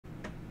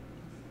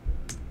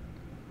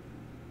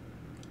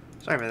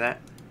Sorry about that.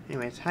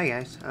 Anyways, hi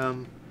guys.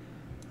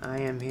 I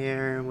am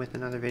here with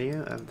another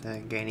video of the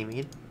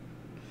Ganymede.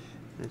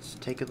 Let's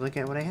take a look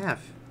at what I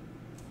have.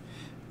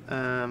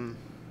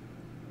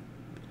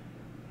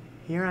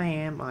 Here I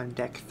am on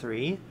deck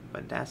 3,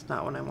 but that's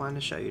not what I wanted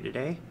to show you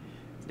today.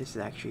 This is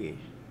actually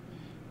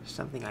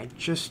something I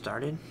just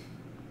started.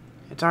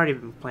 It's already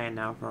been planned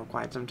out for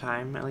quite some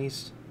time, at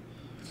least.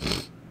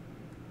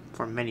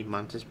 For many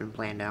months it's been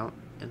planned out,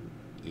 and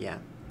yeah.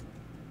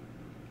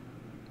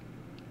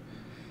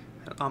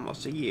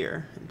 Almost a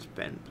year it's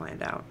been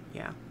planned out,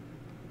 yeah.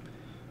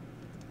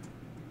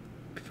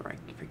 Before I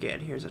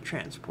forget, here's a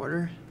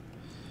transporter.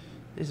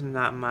 This is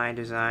not my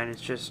design, it's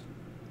just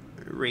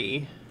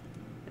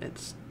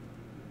there's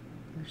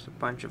a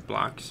bunch of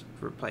blocks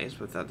replaced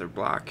with other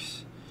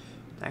blocks.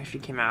 It actually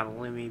came out of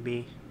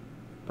Ganymede,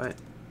 but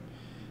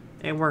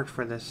it worked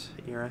for this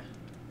era.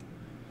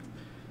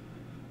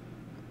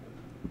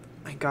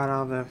 I got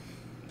all the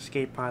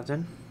skate pods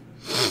in.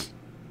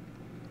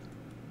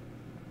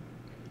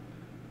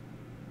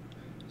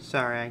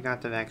 Sorry, I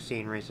got the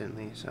vaccine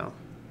recently, so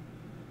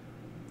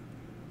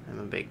I'm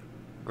a bit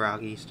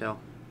groggy still.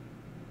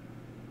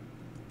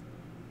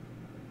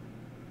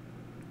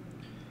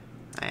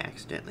 I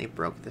accidentally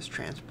broke this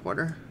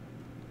transporter.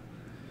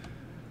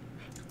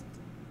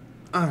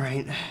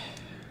 Alright.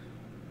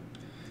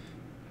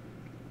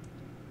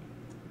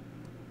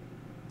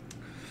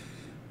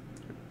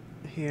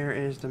 Here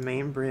is the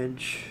main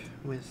bridge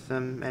with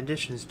some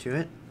additions to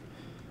it.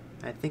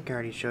 I think I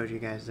already showed you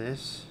guys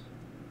this.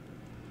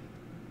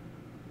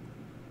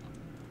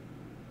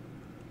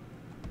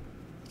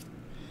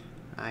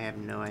 I have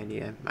no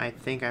idea. I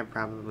think I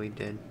probably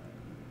did.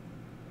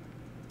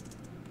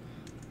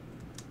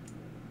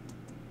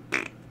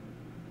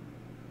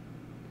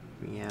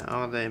 Yeah,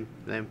 all the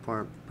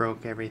import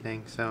broke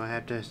everything, so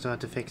I still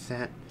have to fix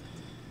that.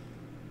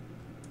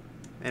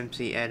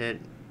 MC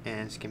edit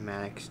and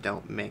schematics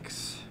don't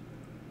mix.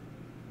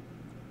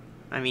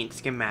 I mean,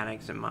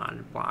 schematics and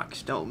mod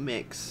blocks don't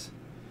mix.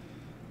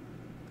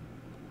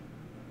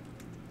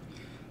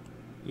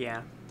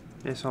 Yeah,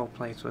 this whole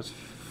place was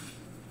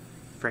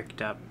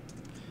fricked up.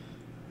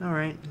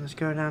 Alright, let's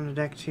go down to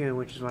deck 2,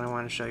 which is what I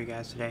want to show you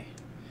guys today.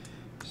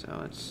 So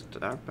let's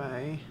start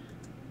by...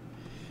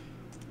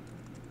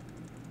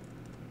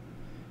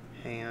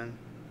 hang on.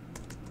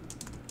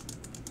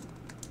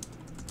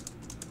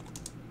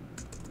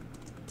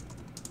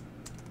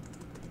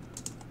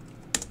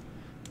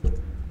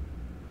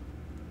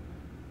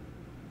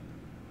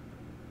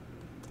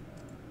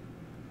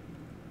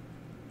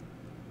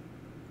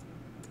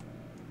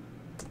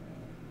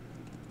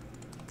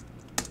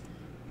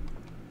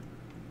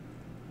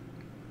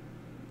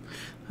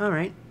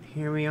 Alright,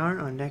 here we are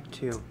on deck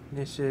 2.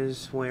 This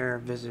is where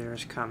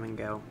visitors come and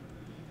go.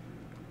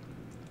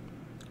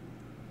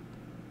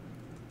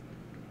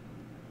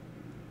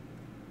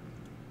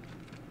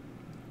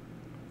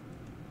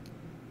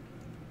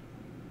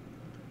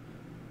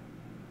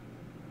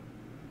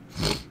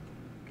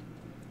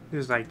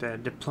 This is like the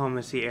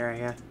diplomacy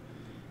area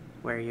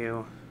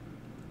where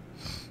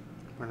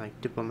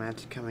like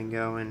diplomats come and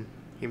go, and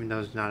even though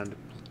it's not a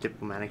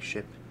diplomatic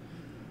ship.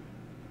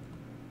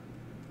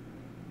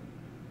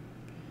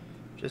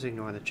 Just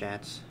ignore the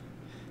chats.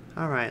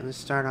 Alright, let's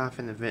start off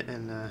in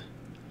the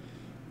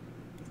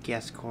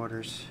guest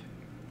quarters.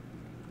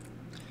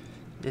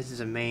 This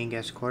is a main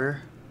guest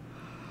quarter.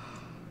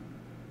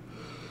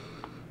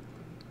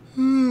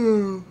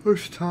 I'm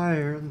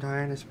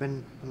tired. It's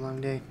been a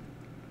long day.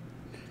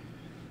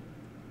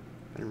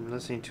 I'm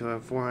listening to a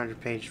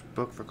 400-page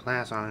book for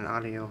class on an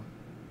audio.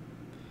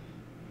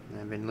 And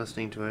I've been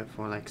listening to it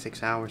for like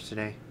 6 hours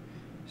today.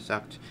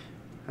 Sucked.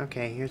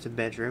 Okay, here's a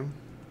bedroom.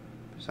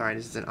 Sorry,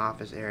 this is an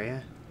office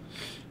area.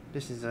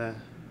 This is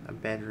a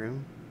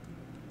bedroom.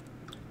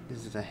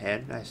 This is a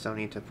head. I still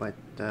need to put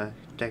the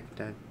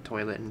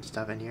toilet and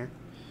stuff in here.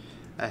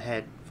 A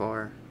head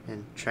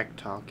in Trek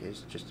talk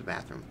is just a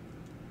bathroom.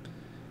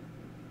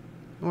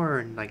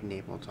 Or like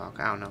naval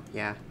talk, I don't know,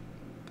 yeah.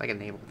 Like a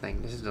naval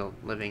thing. This is the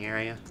living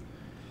area.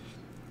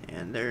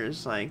 And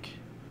there's like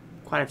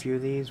quite a few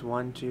of these.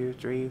 1, 2,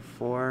 3,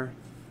 4,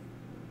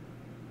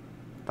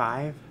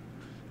 5.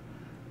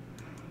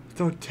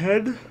 So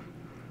 10?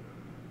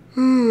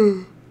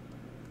 10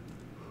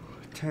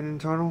 in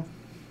total.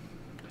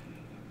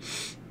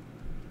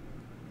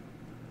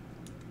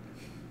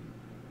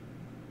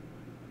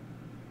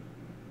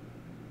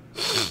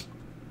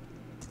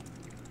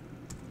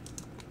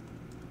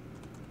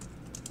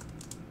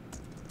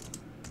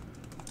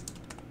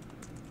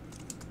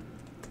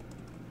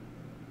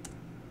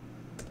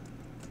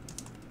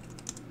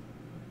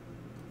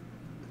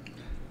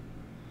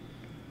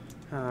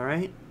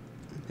 Alright,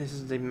 this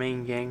is the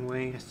main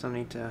gangway. I still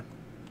need to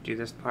do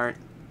this part.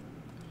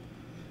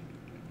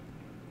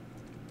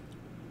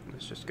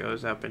 This just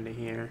goes up into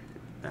here.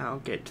 I'll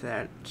get to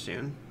that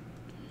soon.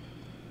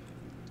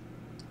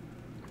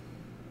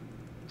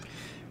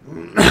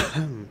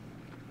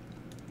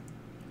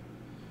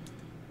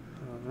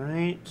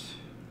 Alright.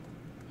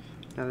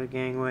 Another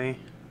gangway.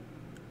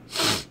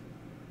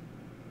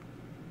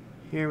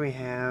 Here we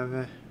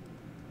have,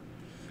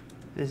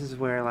 this is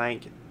where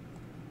like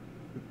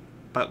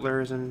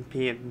butlers and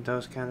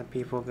those kind of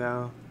people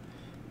go.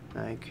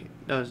 Like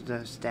those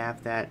the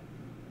staff that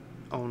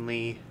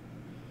only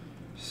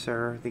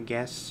serve the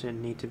guests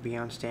and need to be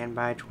on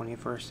standby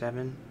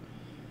 24/7.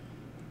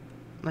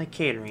 Like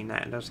catering,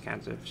 those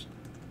kinds of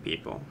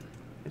people.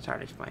 It's hard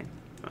to explain.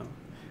 Well,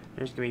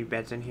 there's gonna be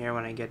beds in here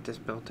when I get this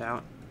built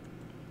out.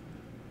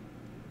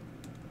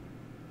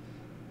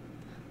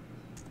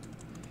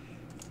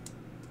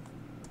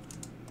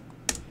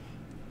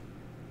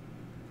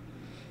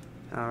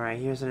 Alright,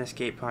 here's an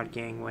escape pod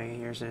gangway.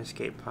 Here's an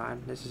escape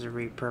pod. This is a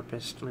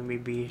repurposed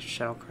Ganymede B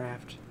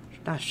shuttlecraft.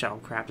 Not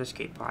shuttlecraft,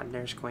 escape pod.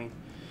 There's Queen.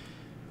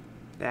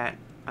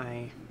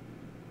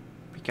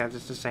 Because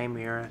it's the same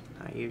era,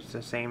 I use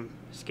the same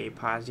escape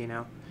pods, you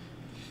know.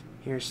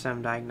 Here's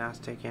some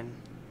diagnostic and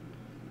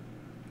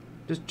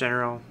just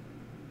general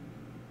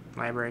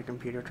library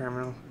computer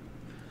terminal.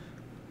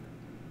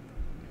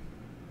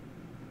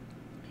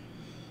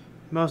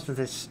 Most of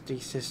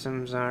these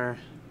systems are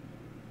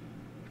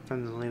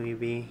from the Ganymede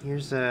B.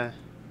 Here's a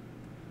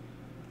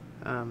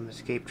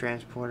escape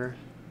transporter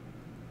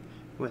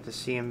with the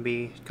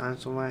CMB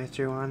console I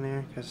threw on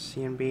there, because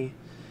CMB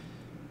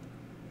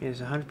is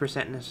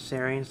 100%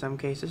 necessary in some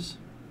cases.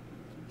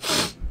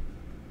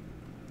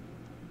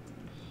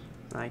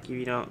 Like, if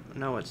you don't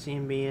know what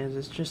CMB is,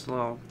 it's just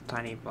little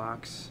tiny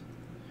blocks.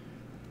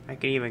 I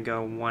could even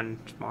go one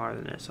smaller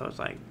than this, so it's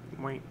like,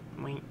 wait,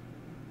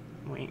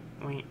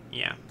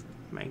 yeah.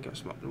 Might go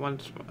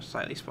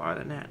slightly smaller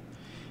than that.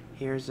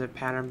 Here's the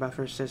pattern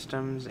buffer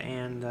systems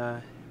and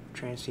the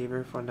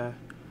transceiver for the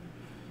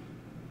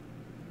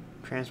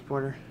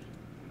transporter.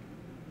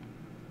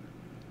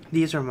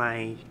 These are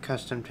my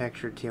custom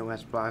textured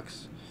TOS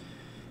blocks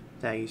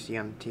that you see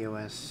on the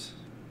TOS.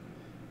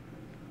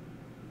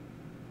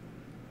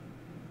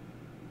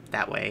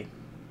 That way.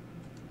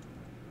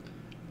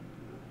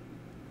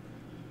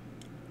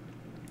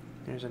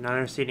 There's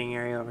another seating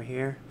area over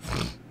here.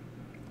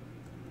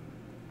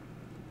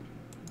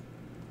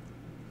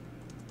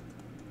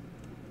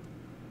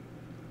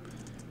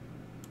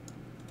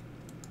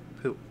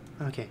 Poop.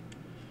 Okay.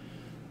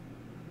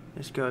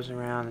 This goes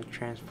around, the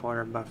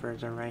transporter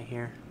buffers are right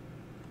here.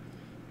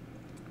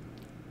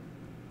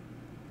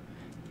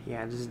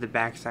 Yeah, this is the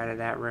back side of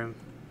that room.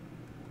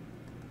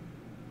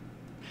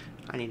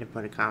 I need to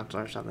put a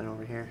console or something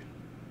over here.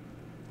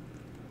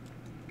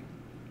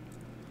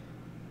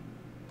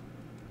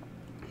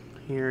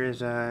 Here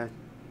is a...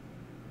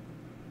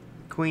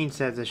 Queen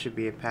says this should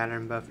be a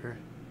pattern buffer,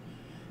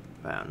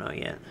 but I don't know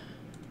yet.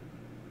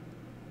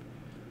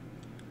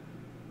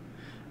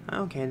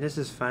 Okay, this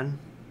is fun.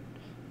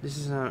 This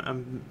is an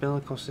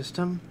umbilical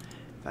system.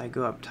 If I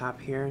go up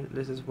top here,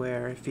 this is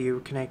where if you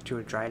connect to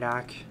a dry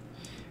dock,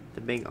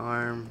 the big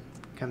arm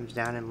comes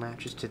down and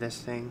latches to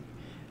this thing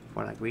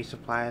for like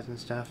resupplies and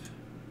stuff.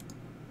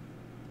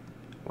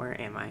 Where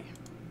am I?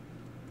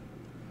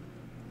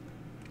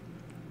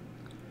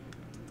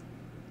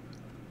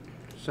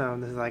 So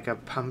this is like a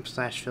pump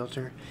slash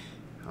filter.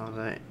 All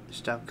the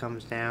stuff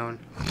comes down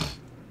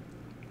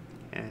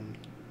and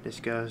this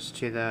goes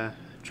to the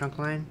trunk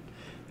line,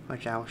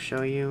 which I'll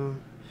show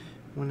you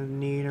when the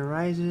need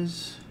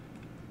arises.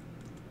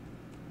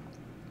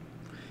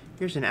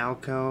 Here's an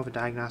alcove, a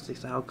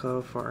diagnostics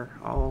alcove for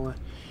all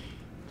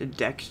the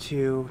Deck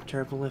 2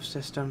 turbo lift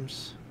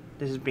systems.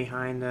 This is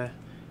behind the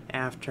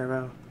aft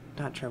turbo,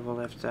 not turbo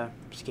lift,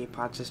 escape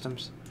pod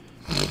systems.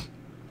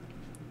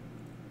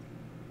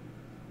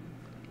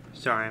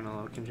 Sorry, I'm a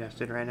little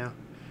congested right now.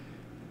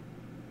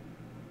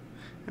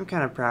 I'm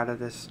kind of proud of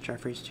this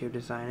Jeffries tube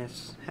design. It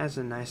has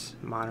a nice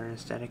modern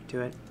aesthetic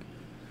to it.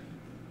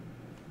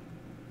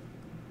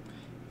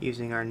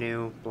 Using our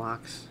new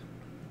blocks.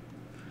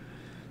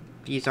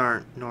 These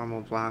aren't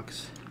normal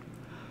blocks.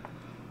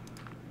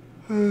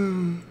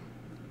 These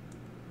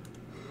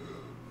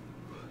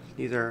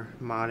are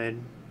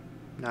modded,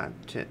 not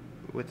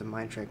with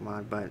the Trek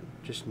mod, but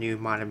just new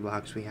modded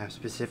blocks we have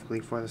specifically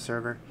for the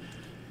server.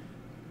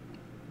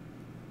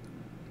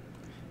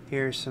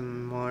 Here's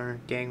some more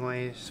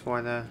gangways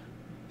for the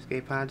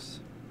escape pods.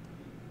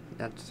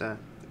 That's the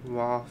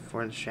wall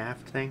for the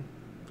shaft thing.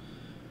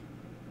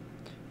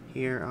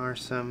 Here are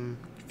some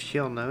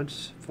shield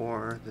nodes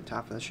for the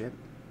top of the ship.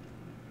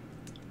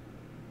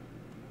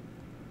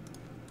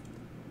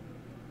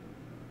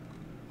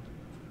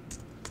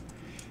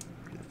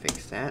 I'm gonna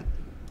fix that.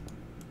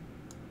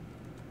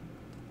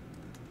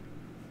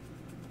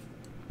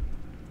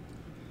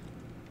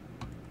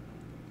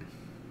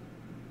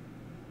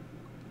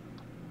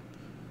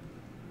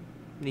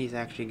 These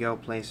actually go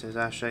places.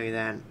 I'll show you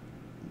that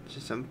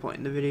at some point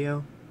in the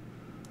video.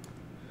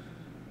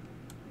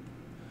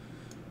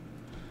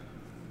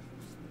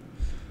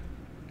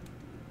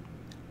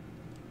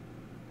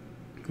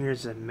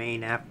 Here's the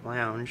main aft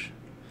lounge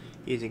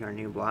using our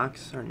new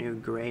blocks, our new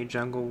gray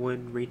jungle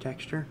wood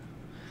retexture,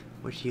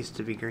 which used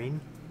to be green.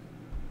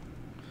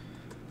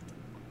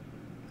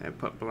 I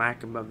put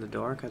black above the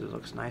door because it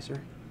looks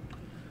nicer.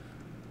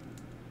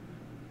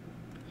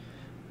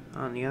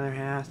 On the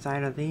other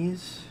side of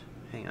these,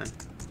 hang on.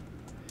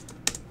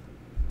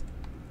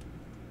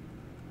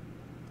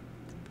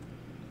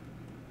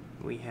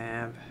 We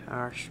have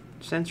our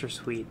sensor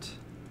suite.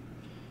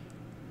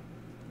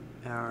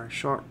 Our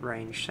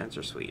short-range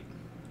sensor suite.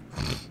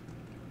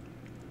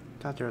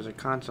 Thought there was a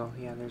console.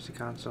 Yeah, there's a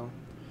console.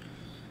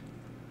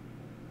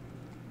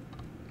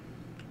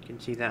 You can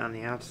see that on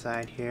the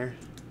outside here.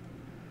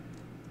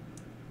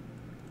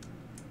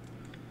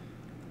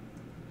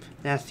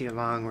 That's the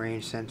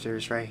long-range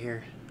sensors right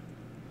here.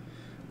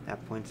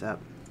 That points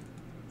up.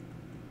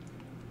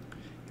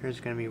 There's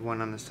going to be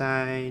one on the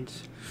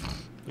sides,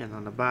 and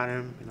on the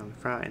bottom, and on the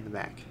front, and the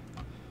back.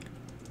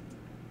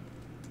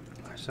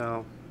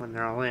 So when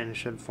they're all in, it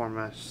should form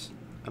us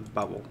a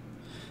bubble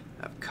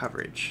of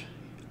coverage.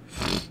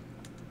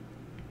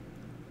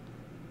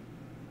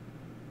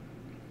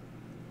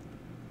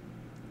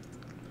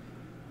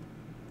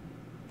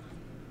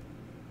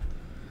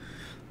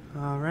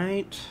 All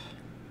right.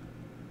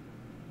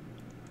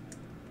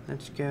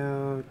 Let's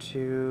go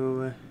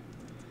to,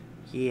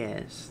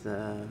 yes,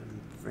 the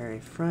very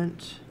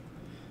front.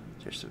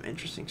 There's some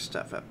interesting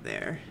stuff up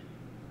there.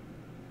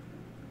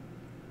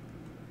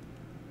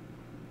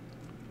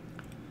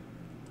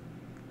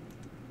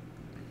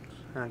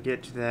 I'll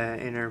get to the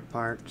inner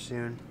part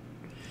soon.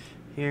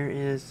 Here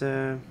is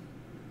the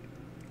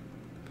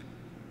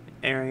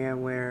area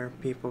where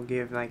people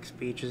give like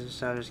speeches and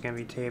stuff. There's gonna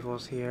be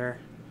tables here.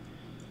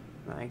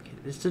 Like,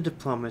 it's the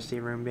diplomacy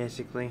room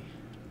basically.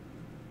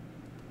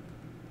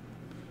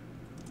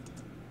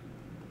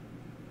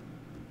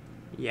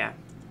 Yeah,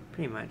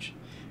 pretty much.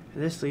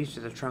 This leads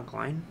to the trunk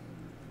line.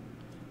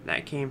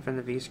 That came from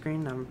the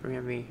V-screen. I'm going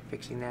to be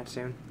fixing that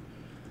soon.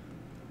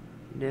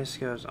 This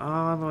goes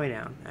all the way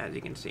down, as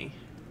you can see.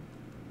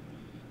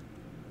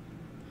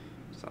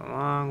 It's a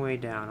long way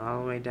down,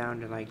 all the way down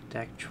to like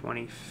deck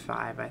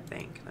 25, I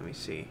think. Let me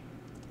see.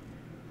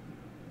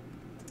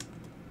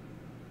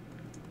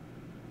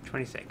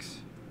 26.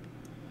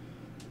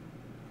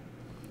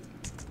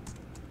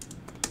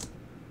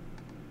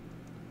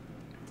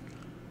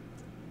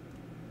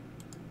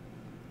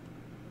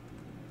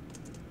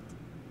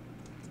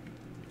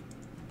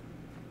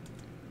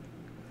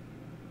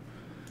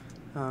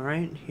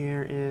 Alright,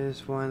 here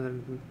is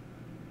one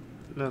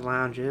of the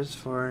lounges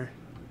for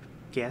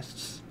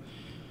guests.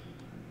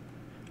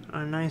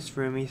 A nice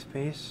roomy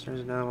space. There's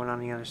another one on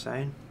the other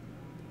side.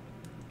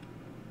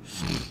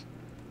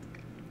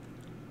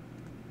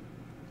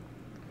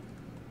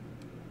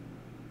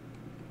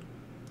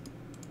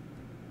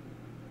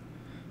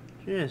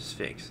 Just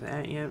fix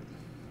that, yep.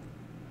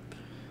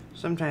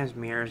 Sometimes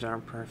mirrors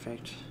aren't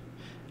perfect.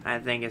 I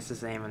think it's the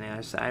same on the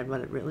other side, but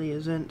it really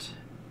isn't.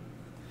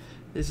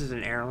 This is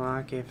an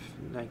airlock if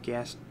the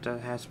guest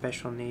has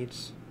special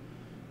needs,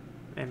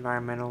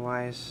 environmental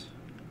wise.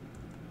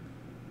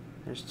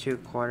 There's 2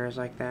 quarters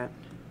like that.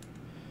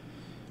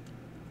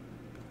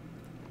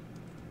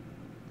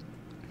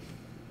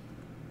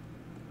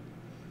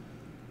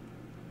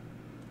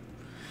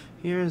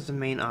 Here is the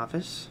main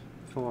office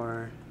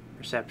for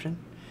reception.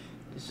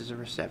 This is a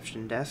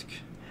reception desk.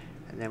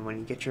 And then when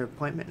you get your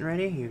appointment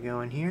ready, you go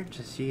in here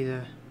to see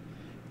the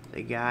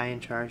guy in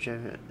charge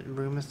of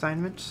room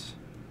assignments.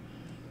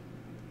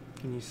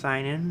 Can you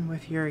sign in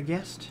with your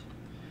guest?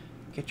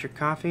 Get your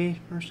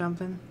coffee or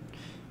something?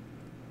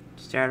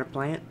 Start a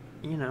plant?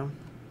 You know,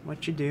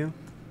 what you do.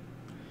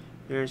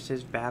 Here's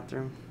his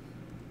bathroom.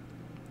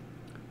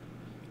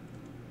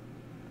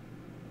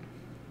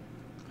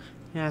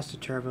 Yeah, it's the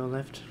turbo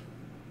lift.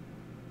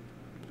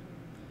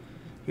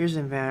 Here's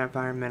the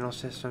environmental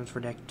systems for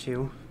deck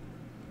 2.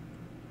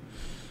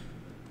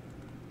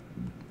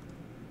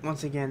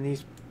 Once again,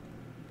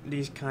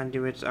 these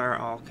conduits are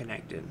all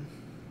connected.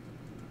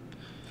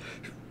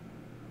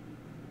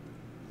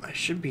 I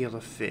should be able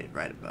to fit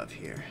right above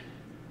here.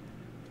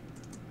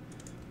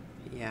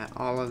 Yeah,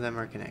 all of them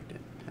are connected,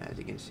 as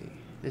you can see.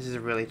 This is a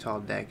really tall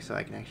deck, so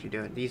I can actually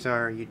do it. These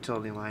are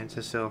utility lines,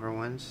 the silver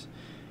ones.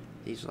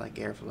 These are like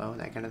airflow,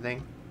 that kind of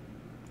thing.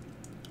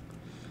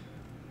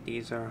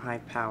 These are high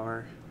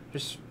power,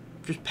 just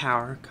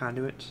power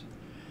conduits.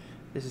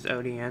 This is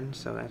ODN,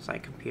 so that's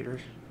like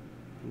computers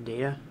and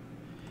data.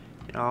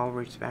 It all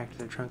routes back to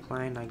the trunk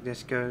line. Like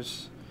this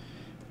goes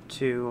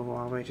to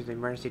all the way to the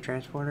emergency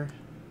transporter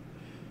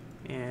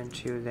and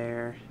to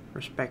their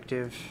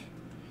respective,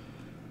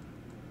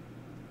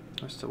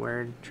 what's the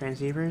word,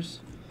 transceivers.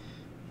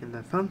 And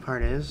the fun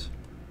part is,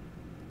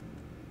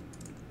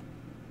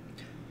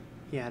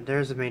 yeah,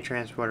 there's the main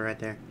transporter right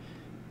there.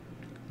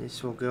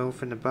 This will go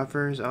from the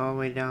buffers all the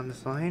way down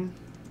this line.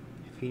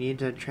 If you need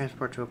to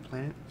transport to a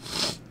planet,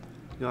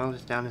 go all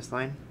this down this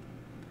line,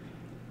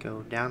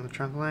 go down the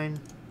trunk line,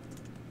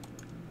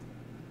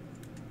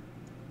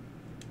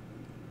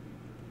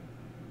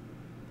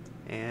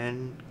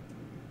 and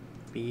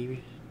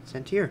be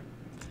sent here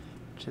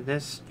to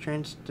this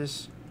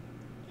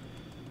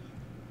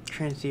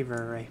transceiver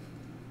array.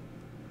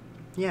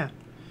 Yeah,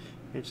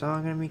 it's all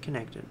going to be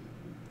connected.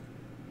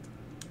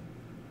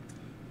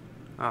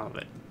 All of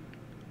it.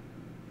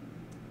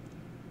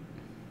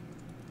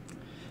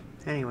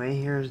 Anyway,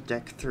 here's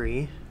deck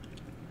 3.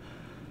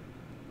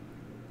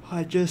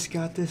 I just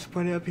got this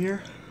put up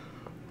here.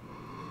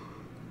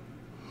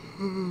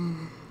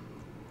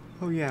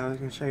 Oh yeah, I was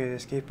gonna show you the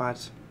escape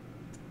pods.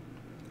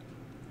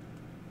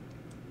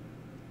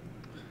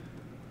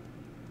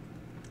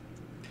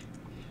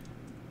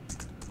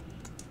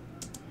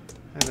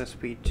 And the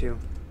speed 2.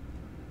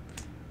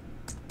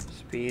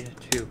 Speed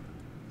 2.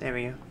 There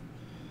we go.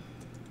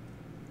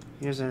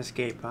 Here's an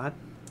escape pod.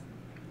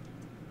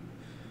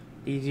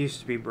 These used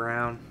to be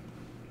brown.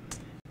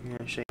 I'm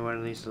gonna show you what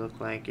it used to look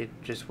like. It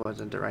just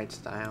wasn't the right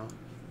style.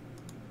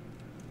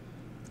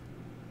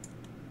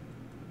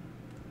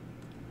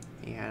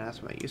 Yeah,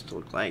 that's what it used to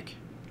look like.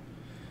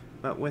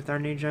 But with our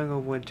new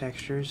jungle wood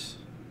textures,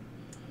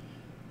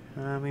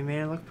 we made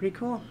it look pretty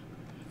cool.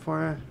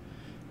 For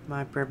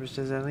my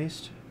purposes, at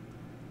least.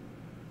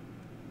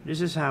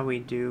 This is how we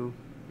do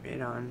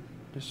it on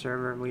the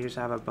server. We just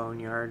have a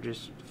boneyard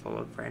just full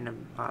of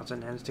random odds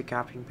and ends to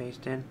copy and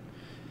paste in.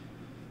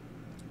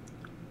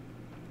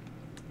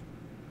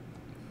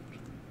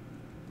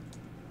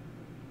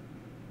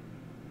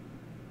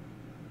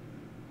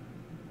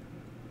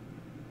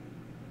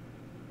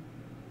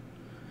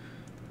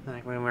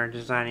 Like when we're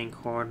designing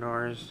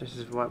corridors, this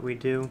is what we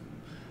do.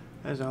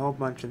 There's a whole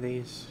bunch of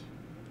these.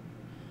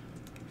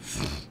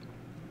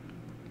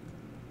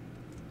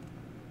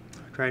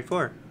 Try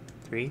 4.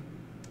 3,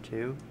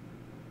 2.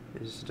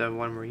 This is the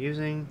one we're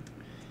using.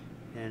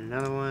 And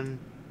another one.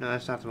 No,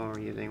 that's not the one we're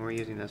using. We're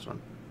using this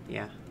one.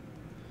 Yeah.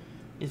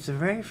 It's the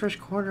very first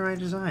corridor I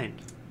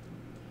designed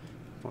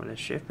for the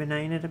ship, and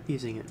I ended up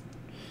using it.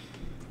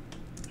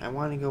 I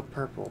wanted to go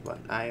purple, but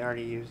I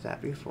already used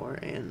that before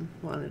and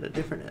wanted a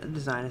different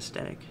design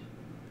aesthetic.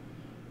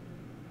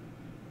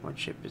 What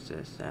ship is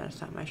this? That's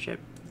not my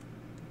ship.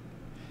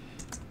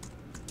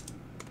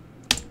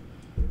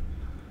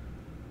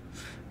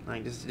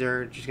 Like this,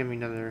 there's just gonna be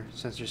another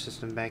sensor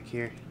system back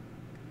here.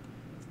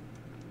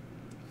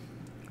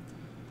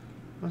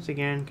 Once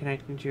again,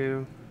 connecting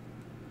to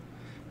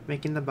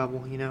making the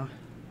bubble, you know.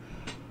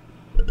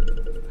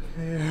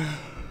 Yeah.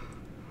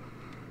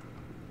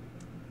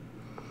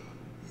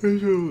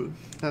 There's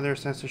another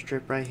sensor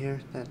strip right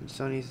here that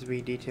still needs to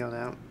be detailed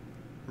out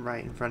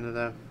right in front of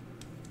the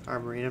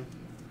arboretum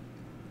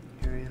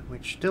area,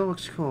 which still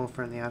looks cool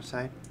from the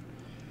outside.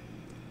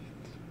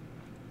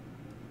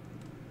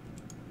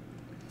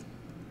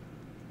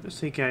 Just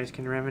so you guys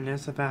can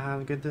reminisce about how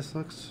good this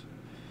looks.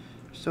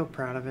 I'm so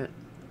proud of it.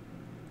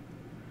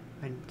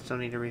 I still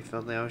need to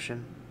refill the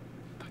ocean.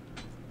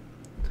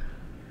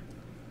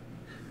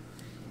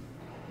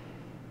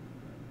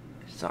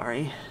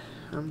 Sorry,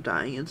 I'm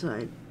dying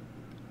inside.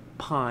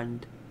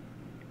 Pond.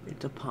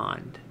 It's a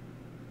pond.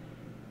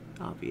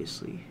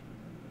 Obviously.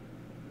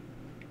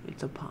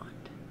 It's a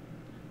pond.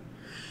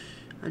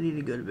 I need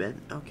to go to bed.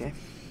 Okay.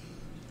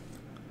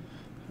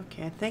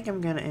 Okay, I think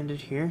I'm gonna end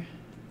it here.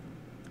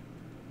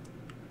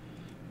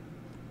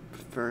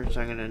 First,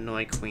 I'm gonna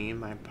annoy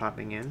Queen by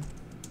popping in.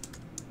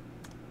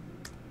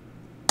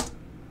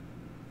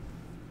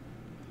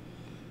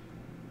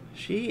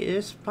 She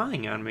is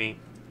spying on me.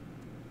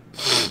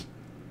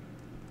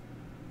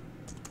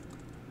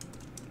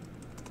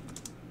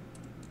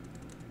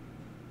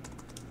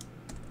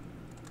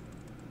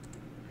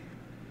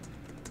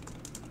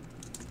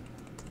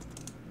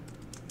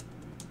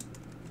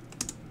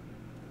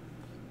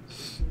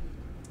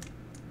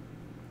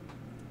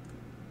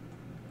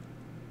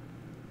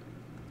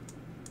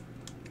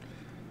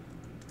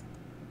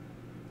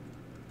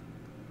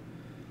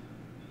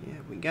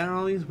 We got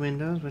all these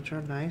windows, which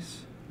are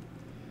nice.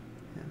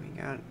 And we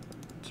got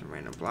some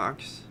random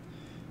blocks.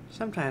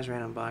 Sometimes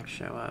random blocks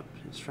show up.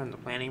 It's from the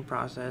planning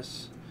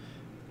process.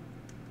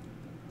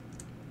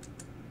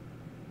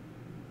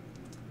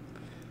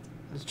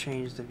 Let's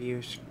change the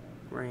view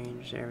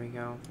range. There we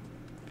go.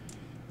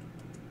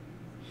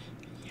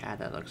 Yeah,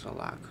 that looks a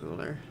lot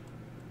cooler.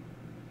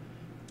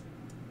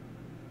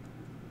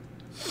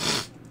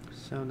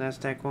 So that's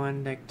deck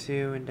 1, deck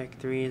 2, and deck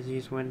 3 is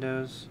these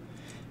windows.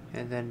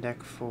 And then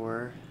deck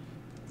 4,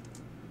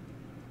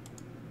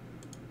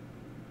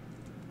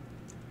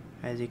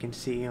 as you can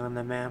see on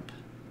the map.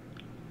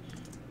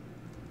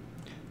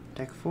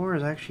 Deck 4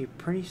 is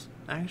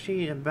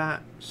actually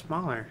about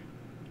smaller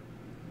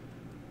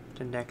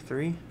than deck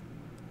 3.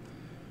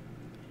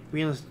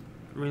 Real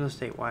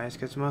estate wise,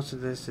 because most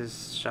of this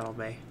is shuttle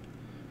bay.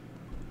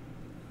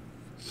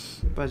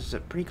 But it's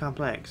pretty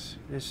complex.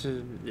 It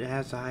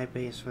has a high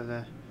base for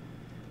the,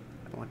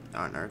 what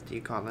on earth do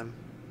you call them?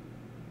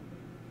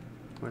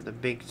 Or the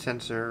big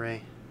sensor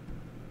array.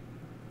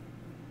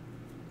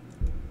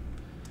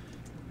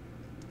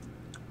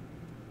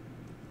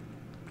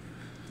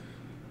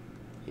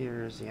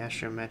 Here's the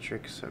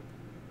astrometrics of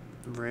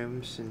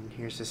rooms, and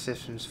here's the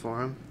systems for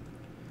them.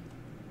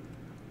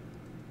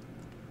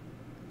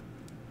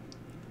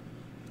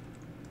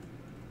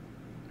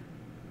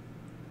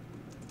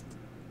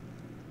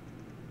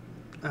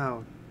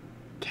 Oh,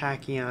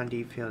 tachyon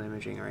deep field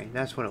imaging array.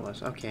 That's what it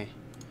was. Okay.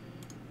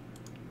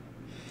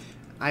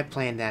 I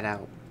planned that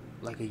out.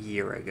 like a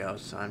year ago,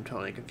 so I'm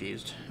totally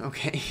confused.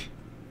 Okay.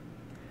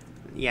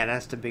 Yeah,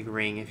 that's the big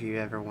ring, if you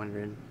ever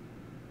wondered.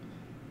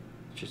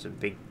 It's just a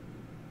big,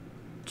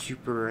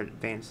 super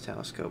advanced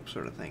telescope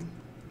sort of thing.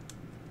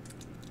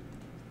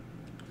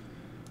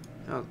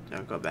 I'll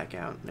go back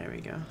out. There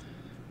we go.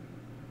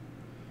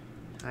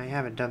 I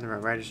haven't done the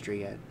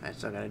registry yet. I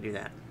still gotta do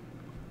that.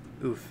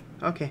 Oof.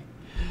 Okay.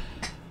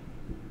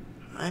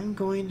 I'm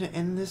going to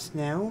end this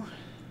now.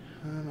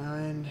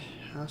 And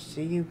I'll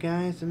see you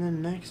guys in the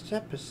next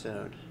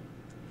episode.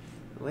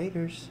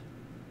 Laters.